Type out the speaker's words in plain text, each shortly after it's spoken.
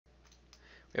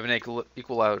We have an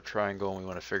equilateral triangle and we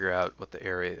want to figure out what the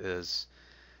area is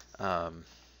in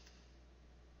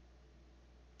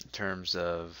terms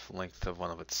of length of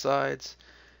one of its sides.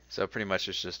 So pretty much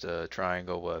it's just a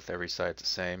triangle with every side the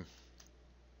same.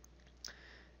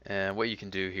 And what you can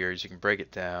do here is you can break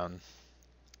it down.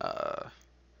 Uh,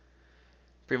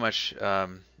 Pretty much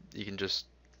you can just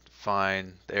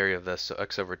find the area of this, so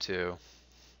x over 2.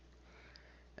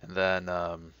 And then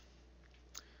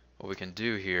what we can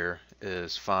do here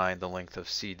is find the length of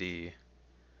CD,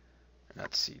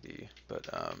 not CD, but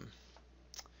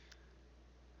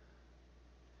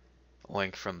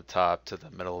length from the top to the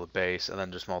middle of the base, and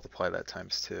then just multiply that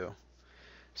times 2.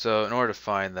 So in order to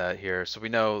find that here, so we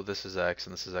know this is x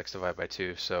and this is x divided by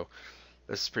 2, so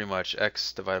this is pretty much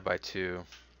x divided by 2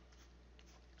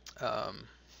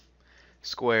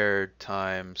 squared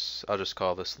times, I'll just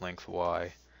call this length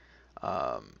y,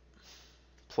 um,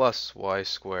 plus y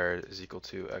squared is equal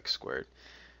to x squared.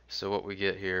 So what we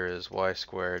get here is y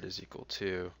squared is equal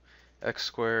to x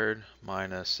squared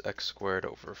minus x squared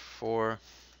over 4.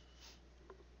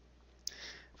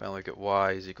 Finally, get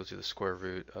y is equal to the square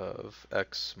root of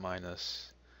x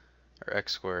minus, or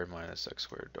x squared minus x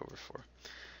squared over 4.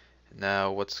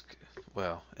 Now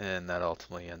well, and that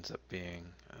ultimately ends up being,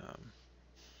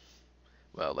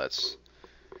 well, that's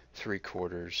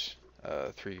 3/4,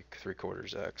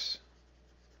 3/4 x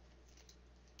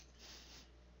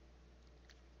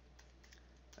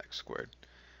squared.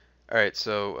 Alright,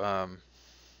 so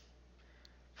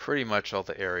pretty much all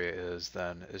the area is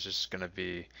just going to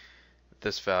be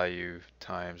this value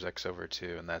times x over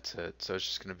 2, and that's it. So it's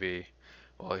just going to be,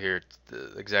 well, here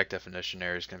the exact definition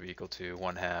area is going to be equal to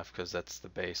 1/2, because that's the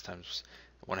base times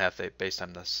 1/2 the base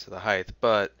times the height.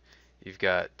 But you've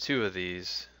got 2 of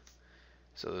these,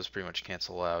 so those pretty much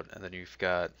cancel out, and then you've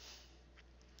got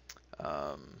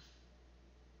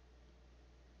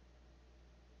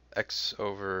x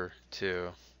over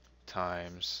 2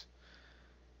 times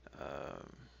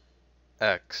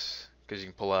x, because you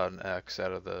can pull out an x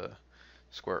out of the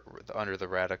square under the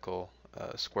radical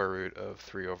square root of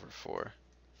 3 over 4.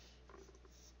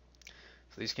 So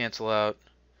these cancel out,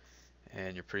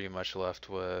 and you're pretty much left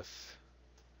with,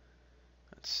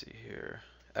 let's see here,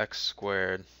 x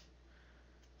squared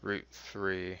root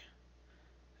 3,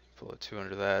 pull a 2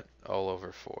 under that, all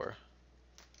over 4.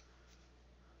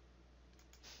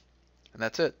 And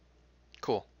that's it.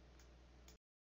 Cool.